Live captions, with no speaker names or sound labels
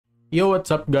Yo,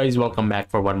 what's up guys? Welcome back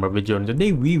for one more video, and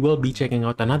today we will be checking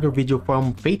out another video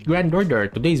from Fate Grand Order.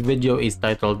 Today's video is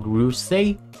titled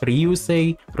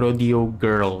Ryusei Rodeo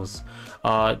Girls.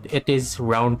 It is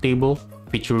roundtable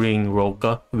featuring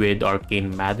Roka with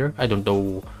Arcane Matter. I don't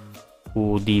know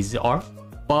who these are,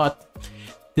 but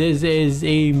this is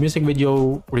a music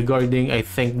video regarding, I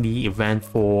think, the event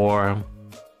for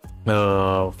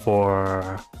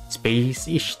Space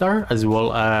Ishtar as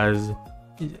well as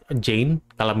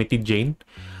Calamity Jane.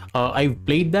 I've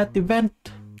played that event,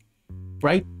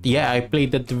 right? Yeah, I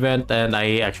played that event and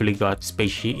I actually got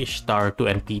Space Ishtar to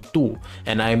NP2,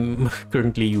 and I'm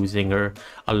currently using her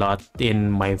a lot in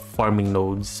my farming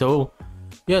nodes. So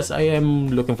yes, I am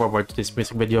looking forward to this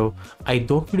music video. I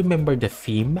don't remember the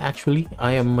theme actually.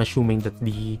 I am assuming that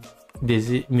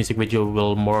this music video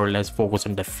will more or less focus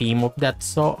on the theme of that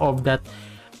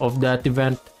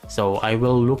event. So I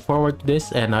will look forward to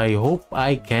this, and I hope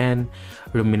I can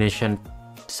reminiscent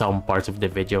some parts of the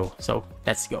video. So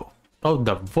let's go. Oh,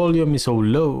 the volume is so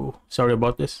low. Sorry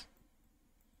about this.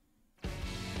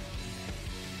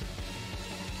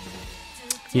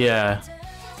 Yeah,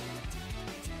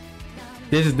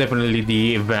 this is definitely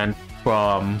the event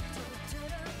from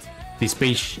the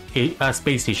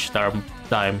Space-ish time.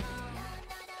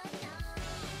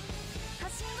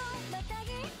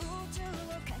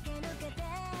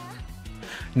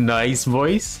 Nice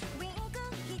voice.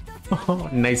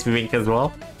 Nice wink as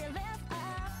well.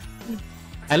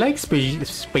 I like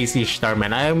Space Ishtar,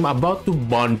 man. I am about to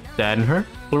bond than her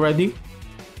already.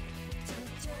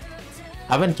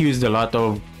 I haven't used a lot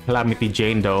of Calamity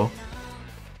Jane though.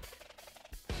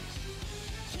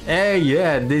 Hey,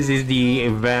 yeah, this is the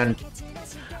event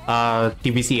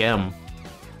TVCM.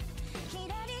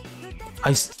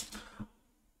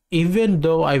 Even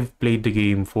though I've played the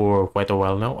game for quite a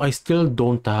while now, I still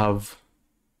don't have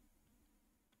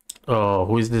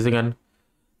who is this again?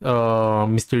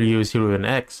 Mysterious Heroine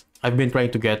X. I've been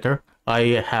trying to get her.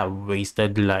 I have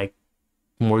wasted like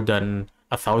more than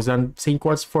 1,000 Saint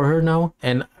Quartz for her now,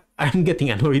 and I'm getting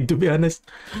annoyed, to be honest.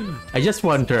 I just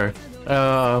want her.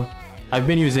 I've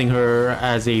been using her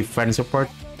as a friend support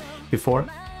before,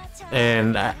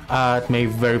 and at my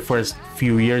very first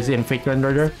few years in Fate Grand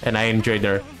Order, and I enjoyed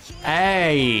her.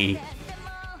 Hey!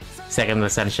 Second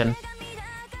Ascension.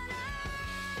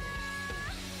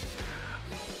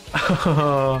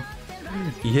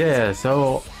 Yeah,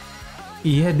 so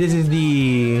yeah, this is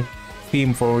the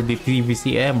theme for the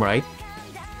TVCM, right?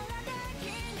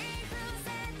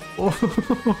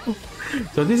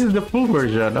 So this is the full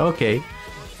version. Okay,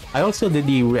 I also did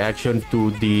the reaction to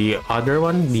the other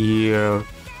one, the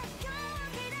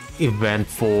event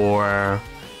for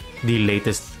the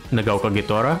latest Nagaoka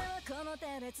Gitora.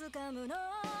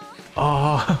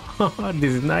 Oh,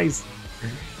 this is nice.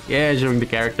 Yeah, showing the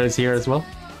characters here as well.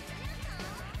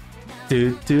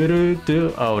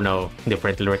 Oh no,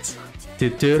 different lyrics.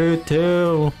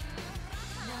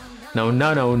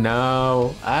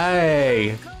 No.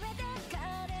 Ay.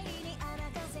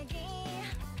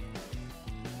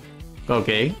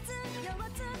 Okay.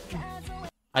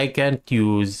 I can't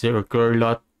use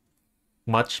Curlot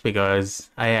much because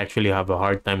I actually have a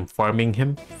hard time farming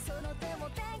him.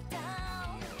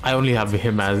 I only have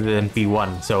him as an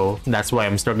NP1, so that's why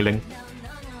I'm struggling.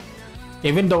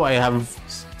 Even though I have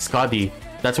Scotty,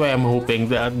 that's why I'm hoping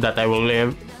that I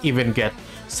will even get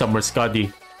Summer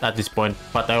Scotty at this point,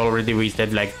 but I already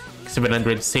wasted like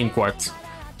 700 Saint Quartz,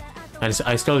 and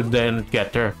I still didn't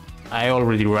get her. I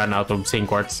already ran out of Saint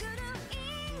Quartz.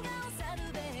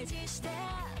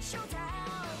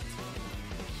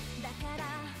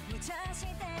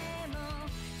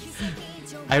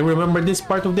 I remember this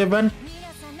part of the event.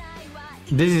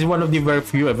 This is one of the very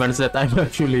few events that I'm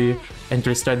actually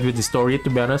interested with the story, to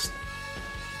be honest.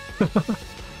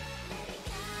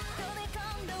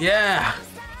 Yeah,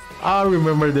 I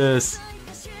remember this.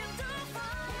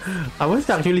 I was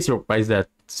actually surprised that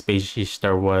Space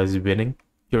Ishtar was winning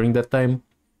during that time.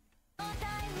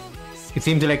 It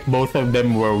seems like both of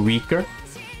them were weaker.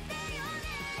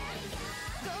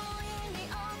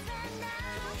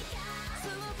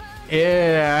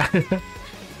 Yeah.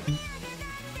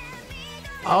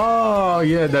 Oh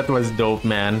yeah, that was dope,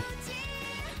 man.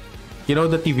 You know,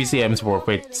 the TVCMs for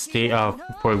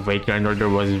Fate Grand Order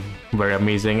was very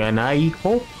amazing, and I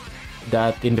hope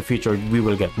that in the future we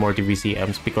will get more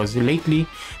TVCMs, because lately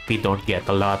we don't get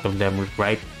a lot of them,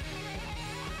 right?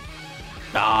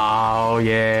 Oh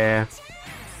yeah.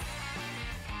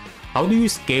 How do you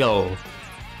scale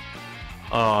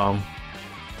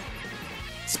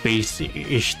Space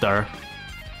Ishtar?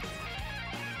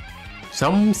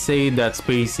 Some say that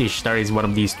Space Ishtar is one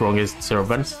of the strongest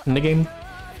servants in the game.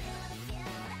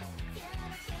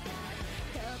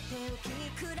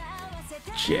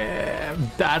 Yeah,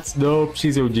 that's dope.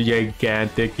 She's so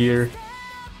gigantic here.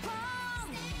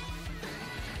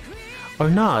 Or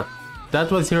not.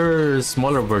 That was her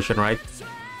smaller version, right?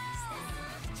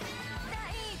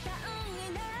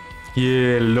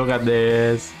 Yeah, look at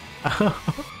this.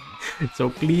 It's so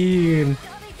clean.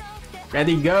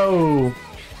 Ready, go.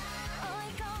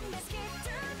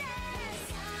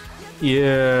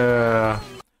 Yeah.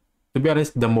 To be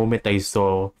honest, the moment I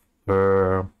saw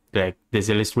her, like this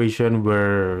illustration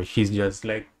where she's just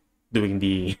like doing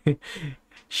the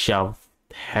shove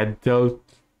head tilt,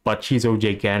 but she's so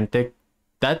gigantic,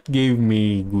 that gave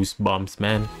me goosebumps,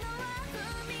 man.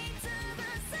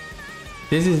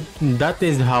 That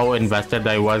is how invested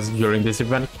I was during this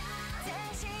event.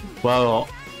 Well,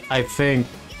 I think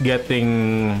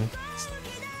getting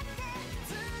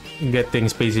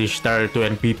Space Star to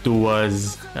NP2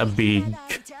 was a big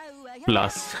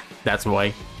plus. That's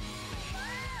why.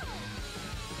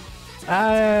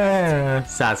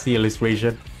 Sassy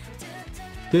illustration.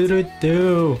 Do do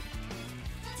do.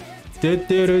 Do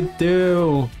do do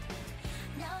do.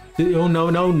 Oh no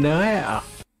no no.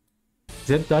 Is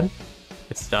it done?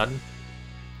 It's done.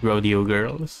 Rodeo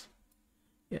girls.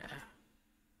 Yeah,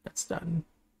 that's done.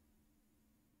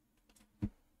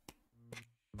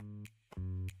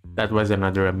 That was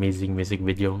another amazing music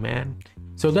video, man.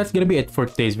 So that's gonna be it for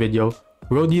today's video.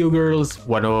 Rodeo Girls,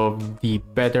 one of the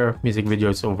better music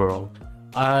videos overall.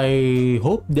 I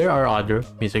hope there are other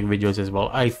music videos as well.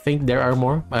 I think there are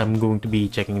more. I'm going to be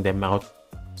checking them out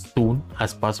soon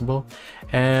as possible.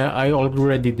 I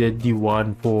already did the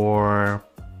one for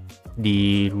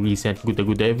the recent Guda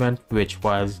Guda event, which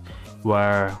was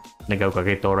where Nagao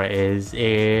Kagetora is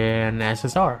in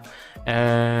SSR.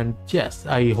 And yes,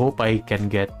 I hope I can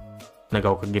get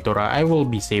Nagao Kagetora. I will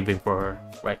be saving for her,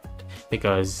 right?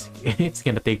 Because it's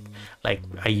gonna take like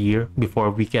a year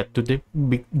before we get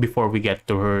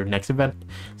to her next event.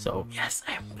 So yes,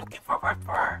 I am looking forward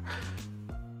for her.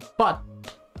 But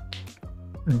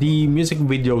the music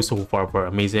videos so far were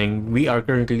amazing. We are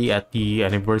currently at the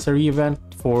anniversary event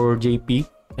for JP,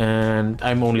 and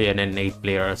I'm only an N8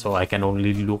 player, so I can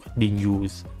only look at the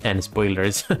news and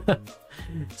spoilers.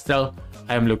 Still,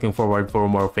 I'm looking forward for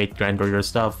more Fate Grand Warrior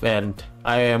stuff, and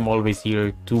I am always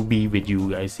here to be with you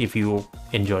guys if you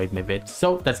enjoyed my vids.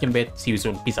 So that's gonna be it. See you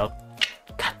soon. Peace out.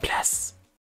 God bless.